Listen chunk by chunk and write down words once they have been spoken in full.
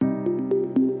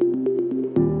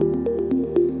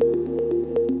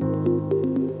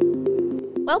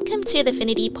Welcome to the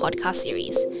Affinity podcast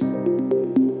series.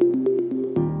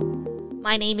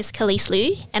 My name is Khalees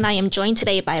Liu, and I am joined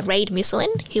today by Raed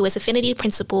Muselin, who is Affinity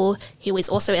Principal, who is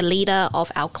also a leader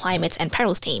of our Climate and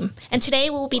Perils team. And today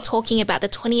we'll be talking about the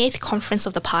 28th Conference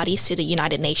of the Parties to the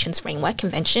United Nations Framework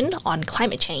Convention on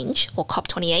Climate Change, or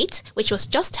COP28, which was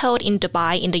just held in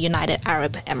Dubai in the United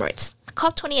Arab Emirates.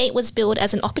 COP28 was billed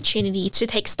as an opportunity to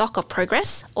take stock of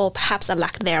progress, or perhaps a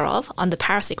lack thereof, on the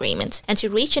Paris Agreement, and to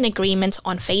reach an agreement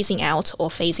on phasing out or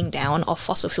phasing down of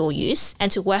fossil fuel use, and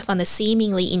to work on the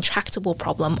seemingly intractable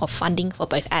problem of funding for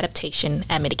both adaptation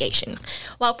and mitigation.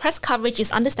 While press coverage is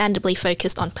understandably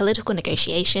focused on political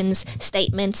negotiations,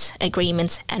 statements,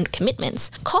 agreements, and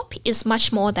commitments, COP is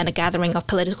much more than a gathering of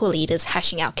political leaders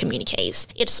hashing out communiques.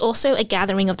 It's also a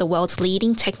gathering of the world's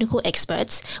leading technical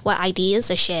experts where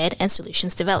ideas are shared and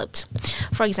solutions developed.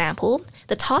 For example,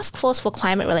 the Task Force for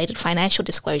Climate-Related Financial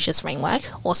Disclosures Framework,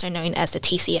 also known as the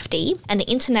TCFD, and the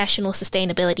International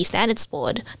Sustainability Standards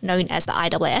Board, known as the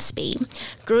ISSB,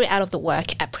 grew out of the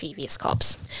work at previous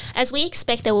COPs. As we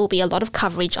expect there will be a lot of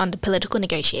coverage on the political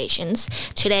negotiations,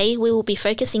 today we will be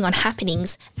focusing on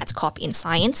happenings at COP in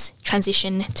science,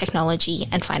 transition, technology,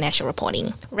 and financial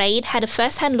reporting. Raed had a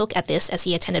first-hand look at this as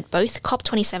he attended both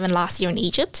COP27 last year in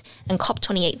Egypt and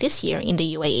COP28 this year in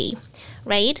the UAE.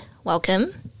 Raed,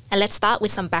 welcome, and let's start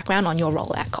with some background on your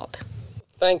role at COP.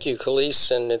 Thank you, Khalees,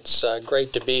 and it's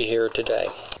great to be here today.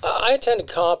 I attended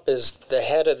COP as the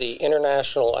head of the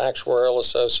International Actuarial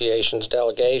Association's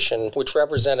delegation, which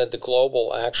represented the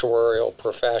global actuarial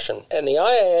profession. And the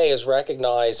IAA is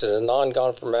recognized as a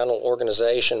non-governmental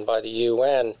organization by the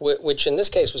UN, which in this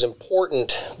case was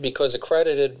important because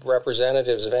accredited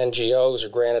representatives of NGOs are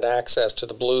granted access to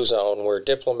the Blue Zone, where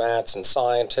diplomats and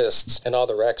scientists and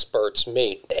other experts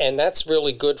meet. And that's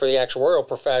really good for the actuarial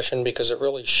profession because it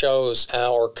really shows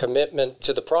our commitment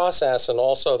to the process and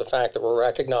also the fact that we're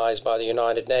recognized by the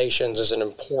United Nations as an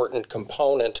important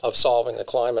component of solving the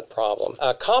climate problem.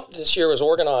 COP this year is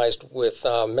organized with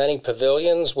many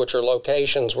pavilions, which are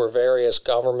locations where various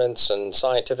governments and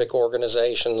scientific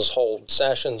organizations hold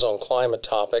sessions on climate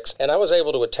topics. And I was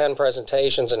able to attend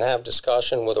presentations and have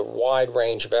discussion with a wide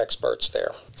range of experts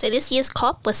there. So this year's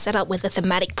COP was set up with a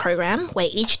thematic program where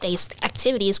each day's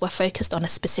activities were focused on a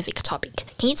specific topic.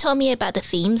 Can you tell me about the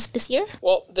themes this year?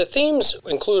 Well, the themes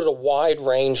included a wide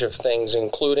range of things,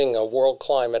 including a World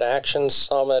Climate Action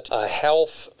Summit,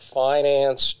 health,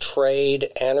 finance, trade,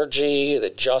 energy,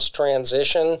 the just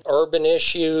transition, urban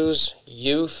issues,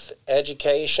 youth,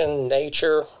 education,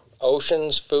 nature,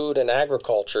 oceans, food, and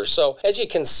agriculture. So as you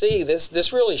can see,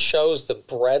 this really shows the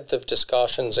breadth of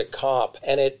discussions at COP,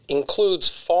 and it includes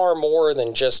far more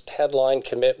than just headline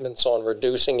commitments on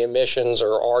reducing emissions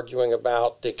or arguing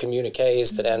about the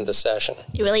communiques that end the session.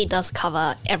 It really does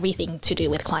cover everything to do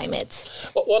with climate.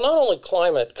 Well, not only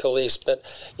climate, Khalees, but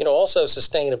also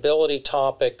sustainability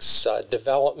topics,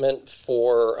 development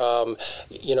for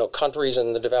countries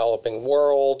in the developing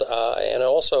world, and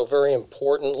also very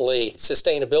importantly,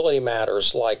 sustainability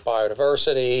matters like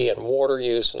biodiversity and water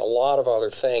use and a lot of other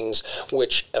things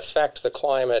which affect the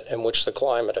climate and which the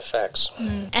climate affects.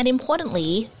 And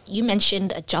importantly, you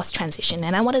mentioned a just transition,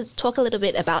 and I want to talk a little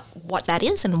bit about what that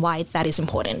is and why that is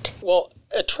important. Well,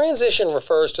 a transition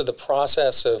refers to the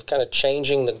process of kind of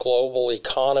changing the global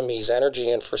economy's energy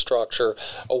infrastructure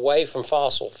away from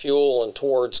fossil fuel and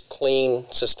towards clean,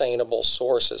 sustainable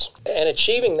sources. And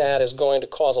achieving that is going to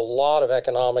cause a lot of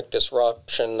economic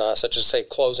disruption, such as, say,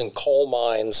 closing coal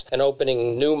mines and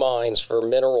opening new mines for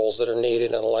minerals that are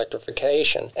needed in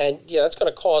electrification. And, that's going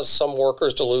to cause some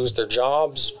workers to lose their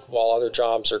jobs while other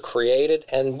jobs are created.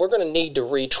 And we're going to need to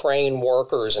retrain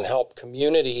workers and help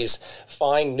communities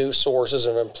find new sources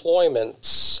of employment,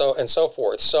 and so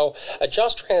forth. So a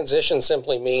just transition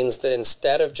simply means that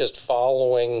instead of just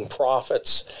following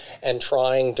profits and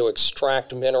trying to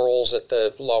extract minerals at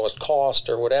the lowest cost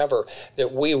or whatever,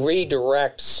 that we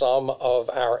redirect some of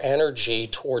our energy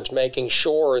towards making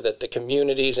sure that the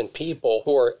communities and people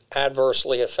who are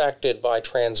adversely affected by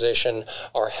transition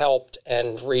are helped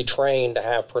and retrained to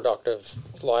have productive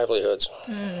livelihoods.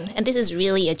 And this is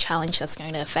really a challenge that's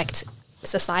going to affect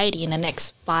society in the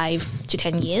next 5 to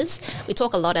 10 years. We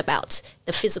talk a lot about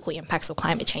the physical impacts of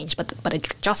climate change, but a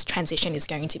just transition is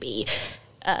going to be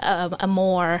a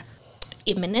more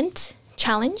imminent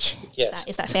challenge? Yes.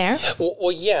 Is that fair?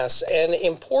 Well, yes. And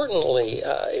importantly,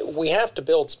 we have to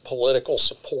build political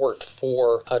support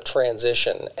for a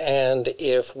transition. And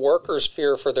if workers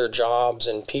fear for their jobs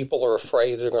and people are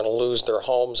afraid they're going to lose their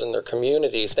homes and their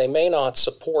communities, they may not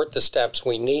support the steps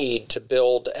we need to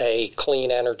build a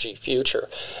clean energy future.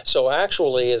 So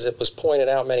actually, as it was pointed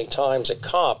out many times at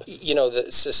COP, the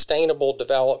sustainable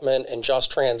development and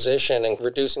just transition and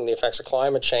reducing the effects of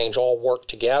climate change all work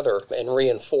together and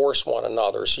reinforce one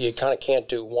another. So you kind of can't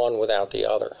do one without the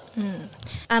other.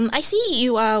 I see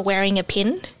you are wearing a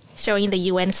pin showing the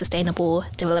UN Sustainable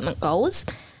Development Goals.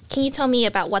 Can you tell me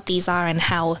about what these are and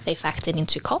how they factored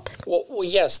into COP? Well,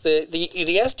 yes, the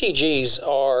SDGs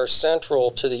are central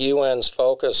to the UN's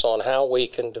focus on how we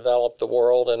can develop the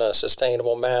world in a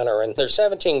sustainable manner. And there's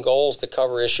 17 goals that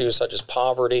cover issues such as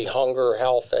poverty, hunger,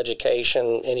 health,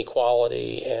 education,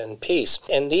 inequality, and peace.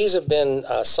 And these have been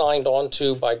signed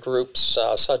onto by groups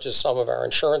such as some of our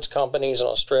insurance companies in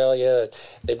Australia.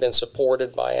 They've been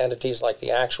supported by entities like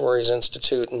the Actuaries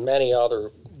Institute and many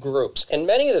other groups. And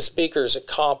many of the speakers at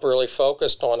COP really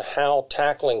focused on how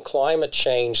tackling climate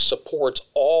change supports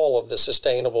all of the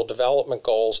Sustainable Development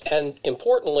Goals. And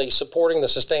importantly, supporting the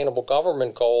Sustainable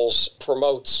Government Goals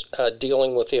promotes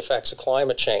dealing with the effects of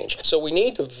climate change. So we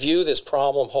need to view this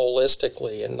problem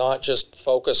holistically and not just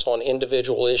focus on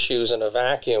individual issues in a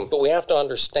vacuum. But we have to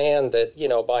understand that,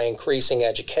 by increasing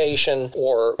education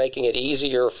or making it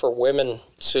easier for women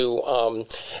to,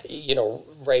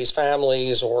 raise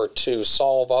families or to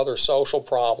solve other social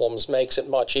problems makes it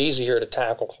much easier to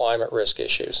tackle climate risk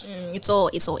issues. It's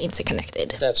all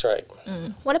interconnected. That's right.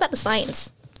 What about the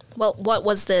science? Well, what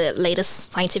was the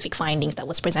latest scientific findings that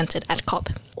was presented at COP?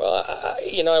 Well,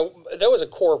 that was a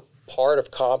core part of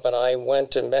COP, and I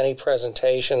went to many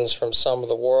presentations from some of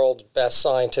the world's best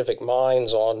scientific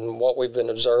minds on what we've been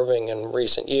observing in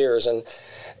recent years. And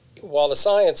while the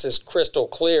science is crystal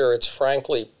clear, it's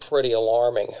frankly pretty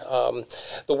alarming.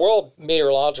 The World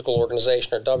Meteorological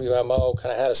Organization, or WMO,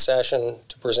 kind of had a session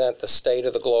to present the State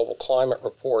of the Global Climate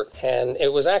Report, and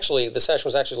the session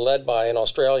was actually led by an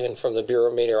Australian from the Bureau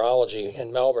of Meteorology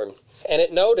in Melbourne. And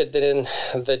it noted that in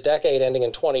the decade ending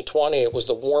in 2020, it was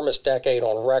the warmest decade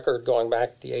on record going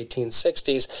back to the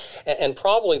 1860s, and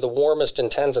probably the warmest in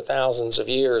tens of thousands of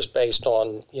years based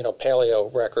on,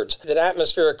 paleo records. That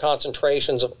atmospheric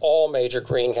concentrations of all major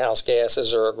greenhouse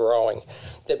gases are growing.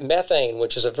 That methane,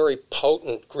 which is a very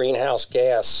potent greenhouse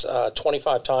gas,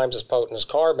 25 times as potent as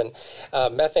carbon,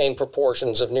 methane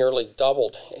proportions have nearly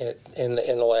doubled in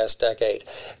the last decade.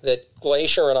 That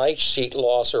glacier and ice sheet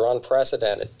loss are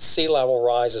unprecedented. Sea level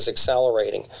rise is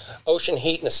accelerating. Ocean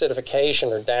heat and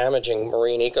acidification are damaging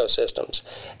marine ecosystems.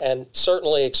 And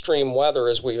certainly extreme weather,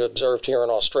 as we've observed here in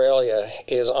Australia,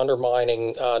 is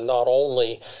undermining not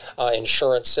only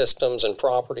insurance systems and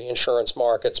property insurance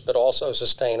markets, but also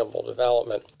sustainable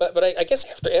development. But I guess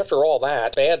after all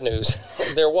that bad news,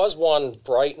 there was one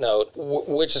bright note,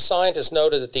 which the scientists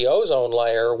noted that the ozone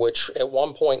layer, which at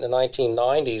one point in the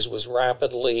 1990s was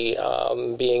rapidly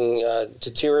being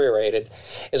deteriorated,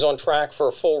 is on track for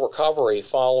a full recovery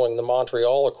following the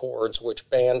Montreal Accords, which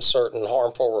banned certain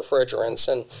harmful refrigerants.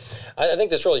 And I think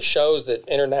this really shows that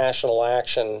international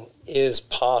action is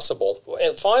possible.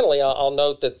 And finally, I'll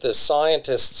note that the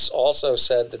scientists also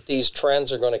said that these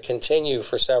trends are going to continue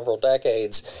for several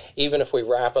decades, even if we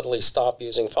rapidly stop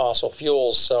using fossil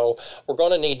fuels. So we're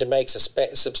going to need to make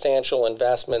substantial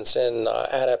investments in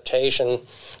adaptation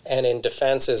and in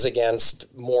defenses against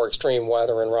more extreme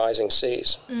weather and rising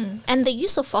seas. And the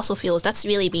use of fossil fuels, that's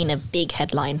really been a big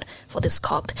headline for this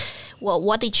COP. Well,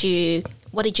 what did you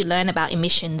learn about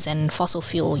emissions and fossil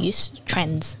fuel use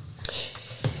trends?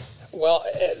 Well,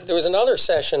 there was another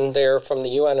session there from the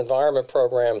UN Environment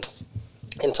Program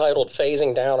entitled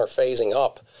Phasing Down or Phasing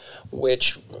Up,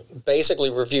 which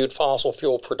basically reviewed fossil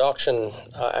fuel production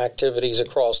activities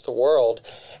across the world.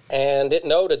 And it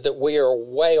noted that we are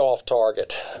way off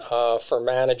target for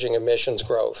managing emissions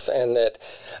growth, and that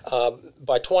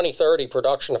by 2030,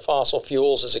 production of fossil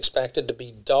fuels is expected to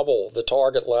be double the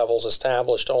target levels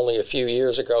established only a few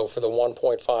years ago for the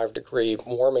 1.5 degree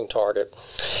warming target.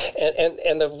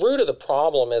 And the root of the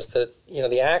problem is that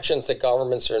the actions that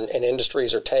governments and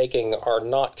industries are taking are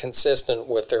not consistent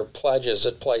with their pledges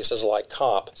at places like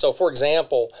COP. So, for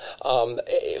example,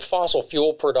 fossil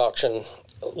fuel production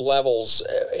levels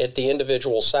at the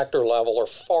individual sector level are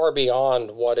far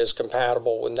beyond what is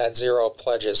compatible with net zero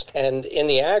pledges. And in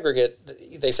the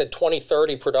aggregate, they said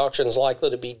 2030 production is likely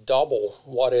to be double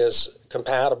what is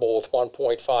compatible with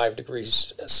 1.5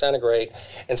 degrees centigrade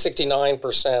and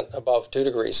 69% above 2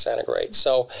 degrees centigrade.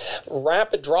 So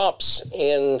rapid drops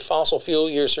in fossil fuel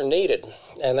use are needed,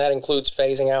 and that includes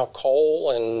phasing out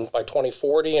coal and by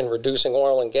 2040 and reducing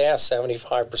oil and gas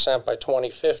 75% by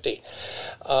 2050.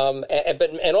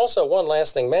 And also one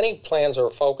last thing, many plans are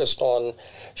focused on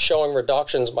showing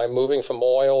reductions by moving from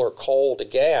oil or coal to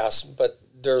gas, but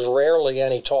there's rarely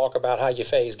any talk about how you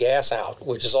phase gas out,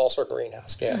 which is also a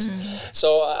greenhouse gas.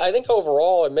 So I think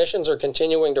overall emissions are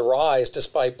continuing to rise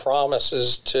despite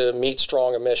promises to meet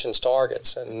strong emissions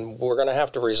targets. And we're going to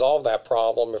have to resolve that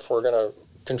problem if we're going to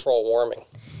control warming.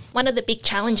 One of the big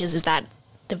challenges is that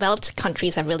developed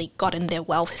countries have really gotten their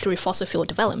wealth through fossil fuel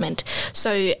development.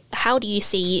 So how do you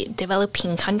see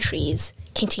developing countries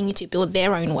continue to build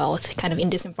their own wealth kind of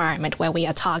in this environment where we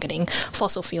are targeting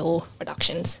fossil fuel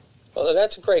reductions? Well,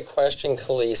 that's a great question,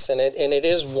 Khalees, and it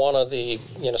is one of the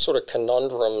sort of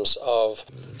conundrums of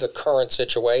the current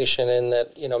situation in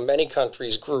that many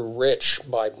countries grew rich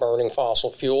by burning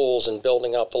fossil fuels and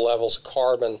building up the levels of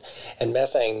carbon and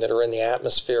methane that are in the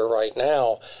atmosphere right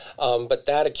now, but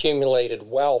that accumulated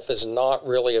wealth is not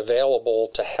really available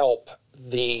to help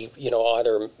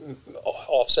either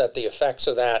offset the effects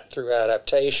of that through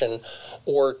adaptation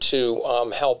or to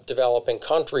help developing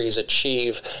countries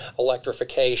achieve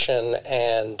electrification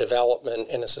and development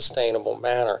in a sustainable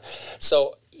manner.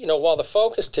 So, while the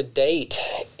focus to date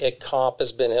at COP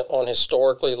has been on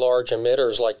historically large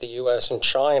emitters like the U.S. and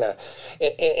China,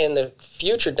 in the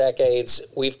future decades,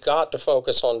 we've got to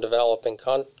focus on developing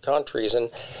countries.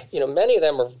 And, many of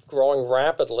them are growing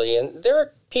rapidly. And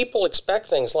people expect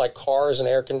things like cars and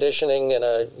air conditioning and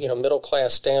a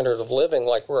middle-class standard of living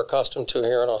like we're accustomed to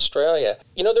here in Australia.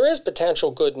 There is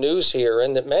potential good news here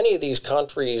in that many of these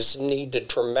countries need to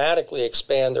dramatically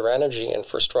expand their energy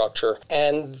infrastructure,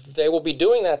 and they will be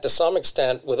doing that to some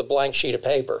extent with a blank sheet of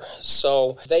paper.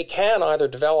 So they can either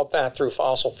develop that through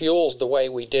fossil fuels the way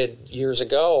we did years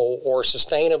ago or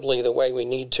sustainably the way we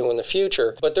need to in the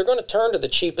future, but they're going to turn to the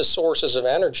cheapest sources of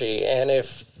energy, and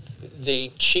if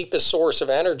the cheapest source of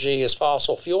energy is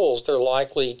fossil fuels, they're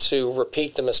likely to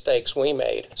repeat the mistakes we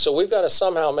made. So we've got to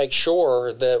somehow make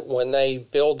sure that when they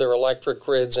build their electric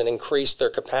grids and increase their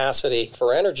capacity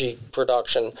for energy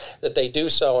production, that they do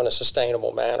so in a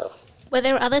sustainable manner. Were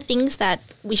there other things that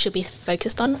we should be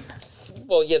focused on?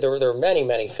 Well, yeah, there are many,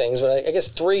 many things, but I guess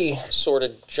three sort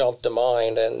of jump to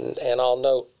mind, and I'll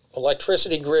note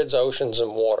electricity grids, oceans,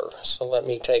 and water. So let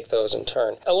me take those in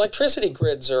turn. Electricity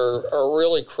grids are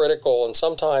really critical and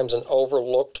sometimes an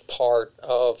overlooked part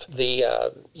of the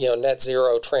net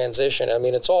zero transition. I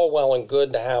mean, it's all well and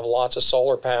good to have lots of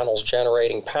solar panels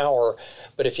generating power,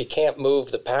 but if you can't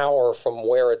move the power from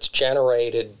where it's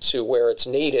generated to where it's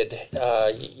needed,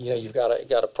 you've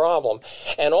got a problem.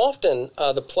 And often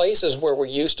the places where we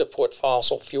used to put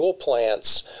fossil fuel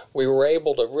plants, we were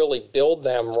able to really build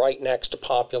them right next to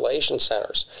population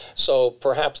centers. So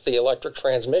perhaps the electric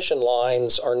transmission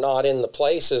lines are not in the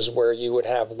places where you would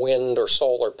have wind or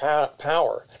solar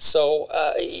power. So,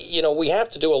 we have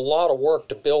to do a lot of work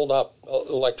to build up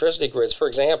electricity grids. For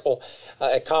example,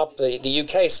 at COP, the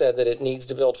UK said that it needs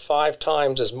to build 5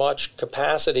 times as much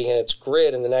capacity in its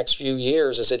grid in the next few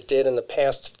years as it did in the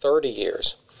past 30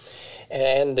 years.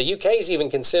 And the UK is even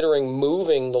considering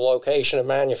moving the location of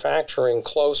manufacturing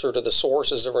closer to the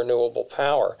sources of renewable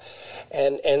power.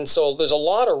 And so there's a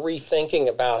lot of rethinking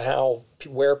about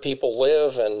where people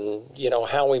live and,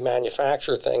 how we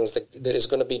manufacture things that is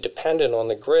going to be dependent on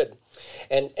the grid.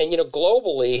 And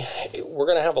globally, we're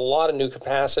going to have a lot of new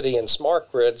capacity in smart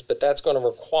grids, but that's going to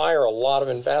require a lot of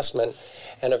investment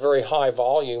and a very high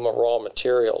volume of raw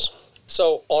materials.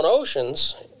 So on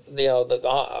oceans,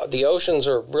 the oceans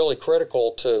are really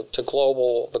critical to the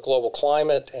global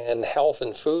climate and health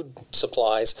and food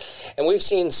supplies, and we've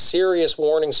seen serious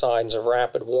warning signs of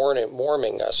rapid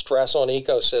warming, stress on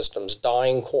ecosystems,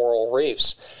 dying coral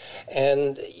reefs.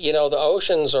 And, the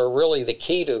oceans are really the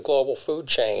key to the global food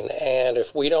chain, and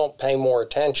if we don't pay more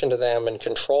attention to them and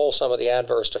control some of the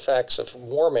adverse effects of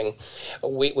warming,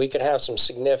 we could have some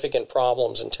significant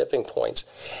problems and tipping points.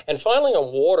 And finally,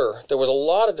 on water, there was a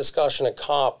lot of discussion at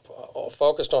COP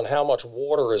focused on how much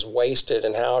water is wasted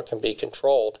and how it can be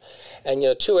controlled. And,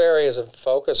 two areas of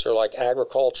focus are like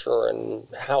agriculture and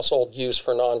household use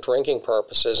for non-drinking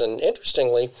purposes. And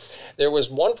interestingly, there was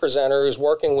one presenter who's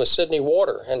working with Sydney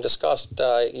Water and discussed,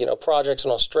 projects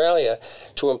in Australia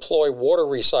to employ water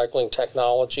recycling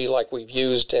technology like we've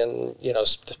used in,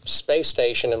 space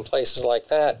station and places like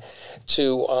that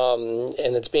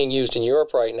and it's being used in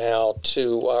Europe right now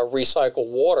to recycle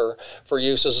water for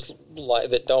uses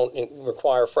that don't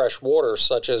require fresh water,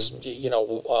 such as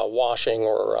washing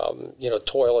or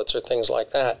toilets or things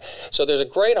like that. So there's a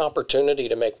great opportunity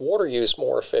to make water use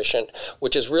more efficient,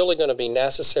 which is really going to be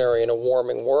necessary in a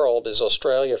warming world, as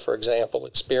Australia, for example,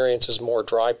 experiences more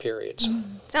dry periods.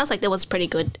 Sounds like there was pretty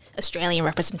good Australian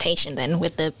representation then,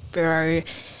 with the Bureau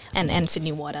and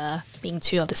Sydney Water being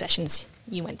two of the sessions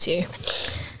you went to.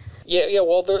 Yeah.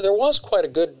 Well, there was quite a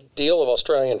good deal of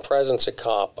Australian presence at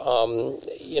COP.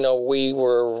 We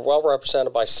were well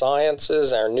represented by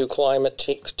Sciences, our new climate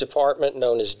department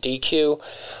known as DQ,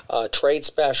 trade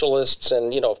specialists,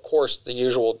 and, of course, the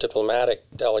usual diplomatic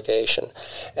delegation.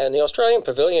 And the Australian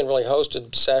Pavilion really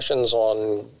hosted sessions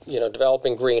on,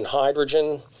 developing green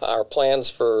hydrogen, our plans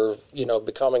for,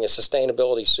 becoming a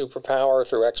sustainability superpower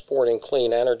through exporting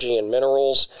clean energy and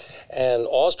minerals. And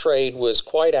Austrade was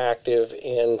quite active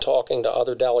in talking to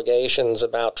other delegations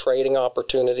about trading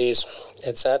opportunities,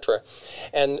 etc.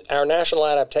 And our National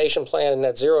Adaptation Plan and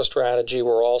Net Zero Strategy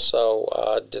were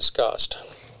also discussed.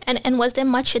 And was there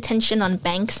much attention on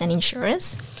banks and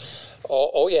insurers?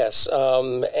 Oh yes.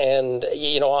 Obviously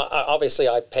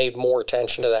I paid more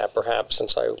attention to that perhaps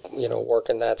since I, work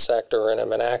in that sector and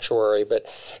I'm an actuary. But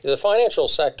the financial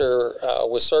sector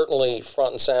was certainly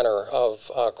front and center of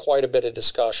quite a bit of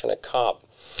discussion at COP.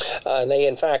 And they,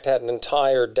 in fact, had an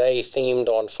entire day themed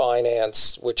on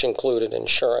finance, which included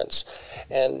insurance.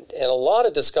 And a lot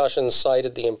of discussions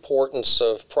cited the importance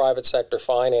of private sector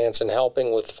finance in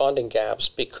helping with funding gaps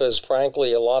because,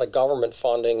 frankly, a lot of government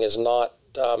funding is not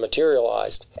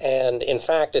materialized. And in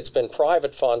fact, it's been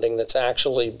private funding that's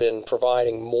actually been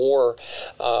providing more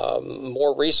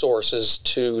resources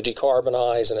to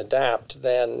decarbonize and adapt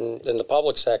than the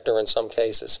public sector in some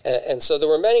cases. And so there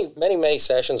were many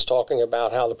sessions talking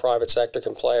about how the private sector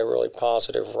can play a really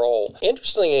positive role.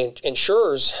 Interestingly,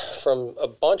 insurers from a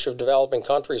bunch of developing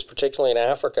countries, particularly in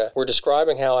Africa, were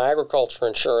describing how agriculture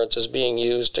insurance is being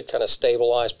used to kind of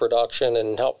stabilize production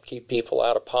and help keep people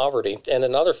out of poverty. And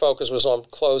another focus was on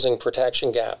closing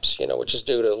protection gaps, which is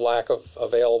due to lack of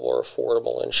available or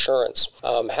affordable insurance.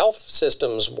 Health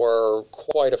systems were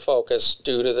quite a focus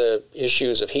due to the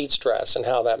issues of heat stress and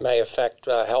how that may affect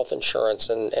health insurance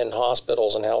and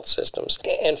hospitals and health systems.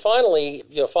 And finally,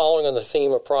 following on the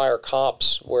theme of prior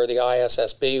COPs where the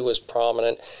ISSB was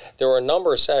prominent, there were a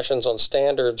number of sessions on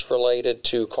standards related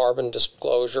to carbon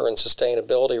disclosure and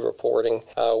sustainability reporting,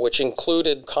 which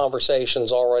included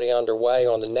conversations already underway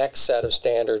on the next set of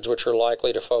standards, which are likely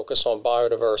to focus on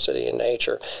biodiversity and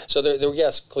nature. So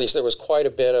yes, at least there was quite a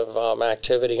bit of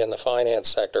activity in the finance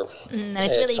sector. And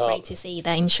it's really great to see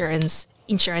that insurers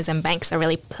and banks are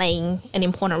really playing an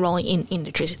important role in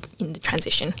the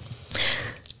transition.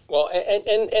 Well,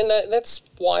 and that's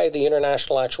why the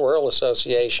International Actuarial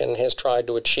Association has tried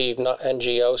to achieve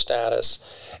NGO status,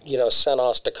 sent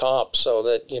us to COP so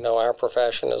that, our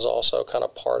profession is also kind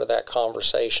of part of that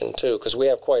conversation too, because we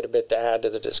have quite a bit to add to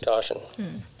the discussion.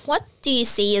 What do you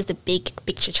see as the big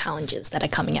picture challenges that are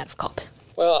coming out of COP?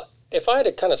 Well, if I had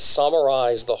to kind of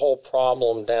summarize the whole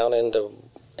problem down into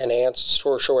an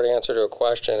short answer to a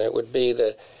question, it would be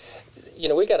that,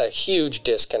 we got a huge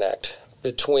disconnect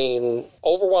between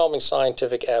overwhelming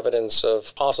scientific evidence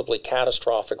of possibly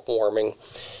catastrophic warming,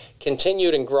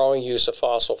 continued and growing use of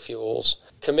fossil fuels,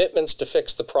 commitments to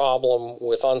fix the problem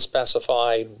with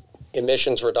unspecified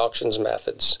emissions reductions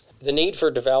methods, the need for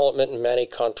development in many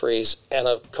countries, and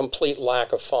a complete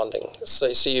lack of funding. So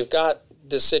you've got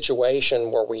this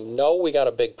situation where we know we got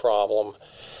a big problem,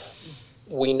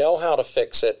 we know how to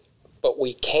fix it, but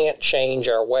we can't change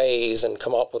our ways and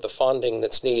come up with the funding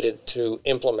that's needed to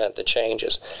implement the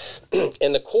changes.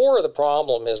 And the core of the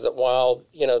problem is that while,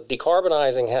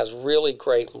 decarbonizing has really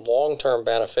great long-term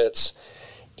benefits,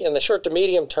 in the short to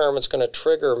medium term, it's going to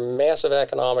trigger massive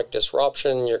economic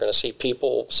disruption. You're going to see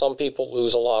some people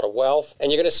lose a lot of wealth,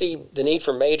 and you're going to see the need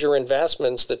for major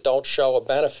investments that don't show a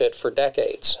benefit for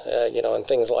decades, in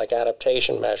things like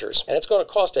adaptation measures. And it's going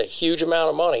to cost a huge amount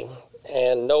of money,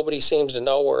 and nobody seems to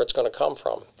know where it's going to come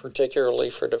from, particularly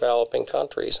for developing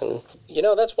countries. And,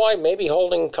 that's why maybe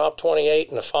holding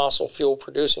COP28 in a fossil fuel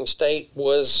producing state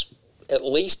was at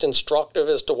least instructive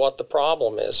as to what the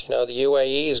problem is. The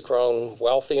UAE has grown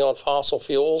wealthy on fossil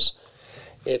fuels.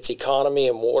 its economy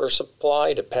and water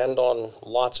supply depend on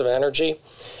lots of energy.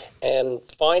 And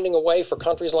finding a way for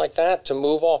countries like that to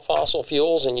move off fossil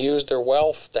fuels and use their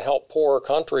wealth to help poorer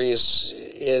countries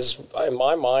is, in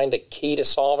my mind, a key to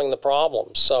solving the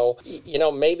problem. So,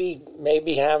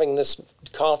 maybe having this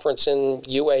conference in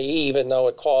UAE, even though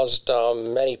it caused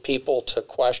many people to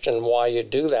question why you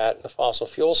do that in a fossil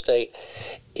fuel state,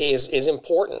 is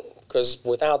important. Because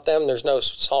without them, there's no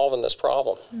solving this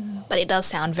problem. But it does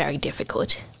sound very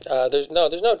difficult. There's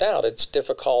no doubt it's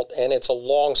difficult, and it's a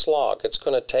long slog. It's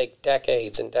going to take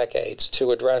decades and decades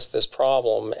to address this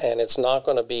problem, and it's not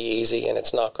going to be easy, and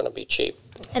it's not going to be cheap.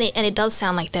 And it does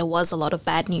sound like there was a lot of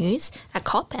bad news at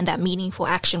COP, and that meaningful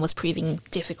action was proving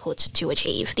difficult to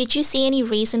achieve. Did you see any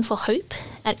reason for hope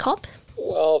at COP?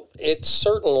 Well, it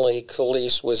certainly,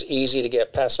 Khalees, was easy to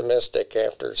get pessimistic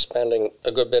after spending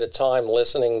a good bit of time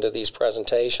listening to these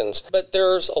presentations. But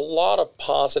there's a lot of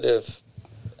positive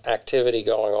activity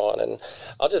going on, and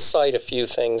I'll just cite a few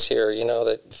things here.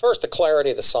 That first, the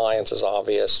clarity of the science is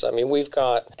obvious. I mean, we've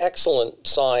got excellent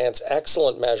science,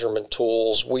 excellent measurement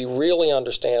tools. We really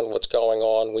understand what's going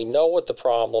on. We know what the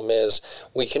problem is.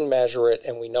 We can measure it,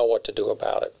 and we know what to do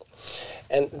about it.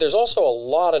 And there's also a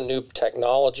lot of new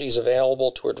technologies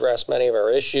available to address many of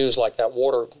our issues, like that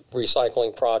water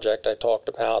recycling project I talked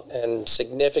about, and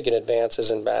significant advances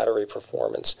in battery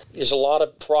performance. There's a lot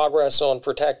of progress on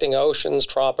protecting oceans,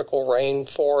 tropical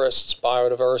rainforests,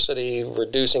 biodiversity,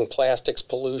 reducing plastics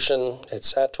pollution,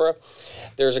 etc.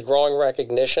 There's a growing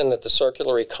recognition that the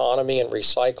circular economy and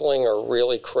recycling are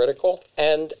really critical.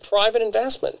 And private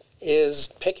investment is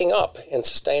picking up in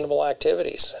sustainable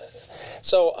activities.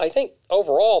 So I think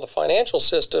overall the financial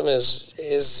system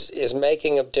is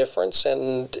making a difference,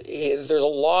 and there's a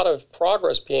lot of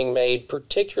progress being made,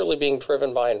 particularly being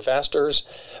driven by investors,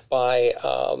 by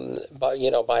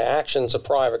actions of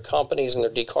private companies and their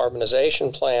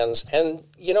decarbonization plans. And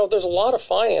there's a lot of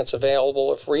finance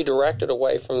available if redirected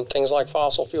away from things like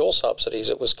fossil fuel subsidies.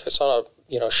 It was sort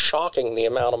of shocking the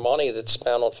amount of money that's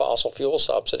spent on fossil fuel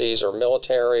subsidies or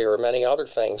military or many other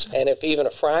things. And if even a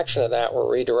fraction of that were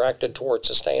redirected towards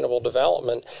sustainable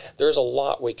development, there's a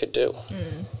lot we could do.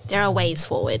 There are ways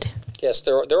forward. Yes,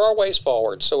 there are ways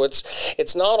forward. So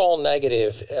it's not all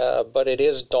negative, but it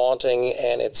is daunting,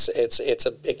 and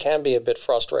it can be a bit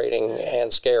frustrating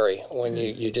and scary when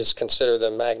you just consider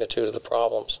the magnitude of the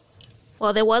problems.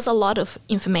 Well, there was a lot of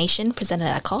information presented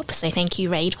at COP, so thank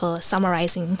you, Reid, for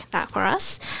summarizing that for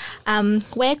us.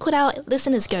 Where could our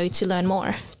listeners go to learn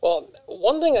more? Well,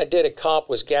 one thing I did at COP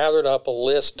was gathered up a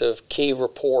list of key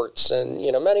reports, and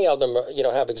many of them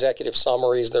have executive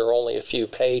summaries. There are only a few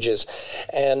pages,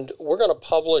 and we're going to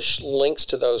publish links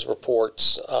to those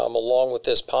reports along with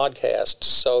this podcast,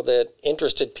 so that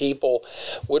interested people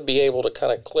would be able to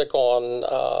kind of click on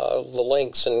the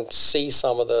links and see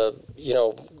some of the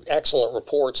excellent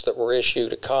reports that were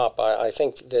issued at COP. I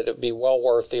think that it'd be well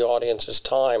worth the audience's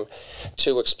time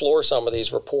to explore some of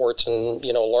these reports and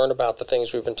learn about the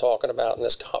things we've been talking about in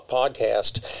this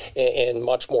podcast in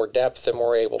much more depth than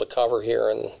we're able to cover here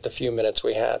in the few minutes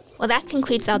we had. Well, that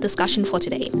concludes our discussion for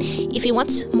today. If you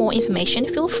want more information,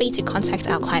 feel free to contact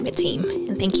our climate team.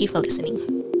 And thank you for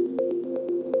listening.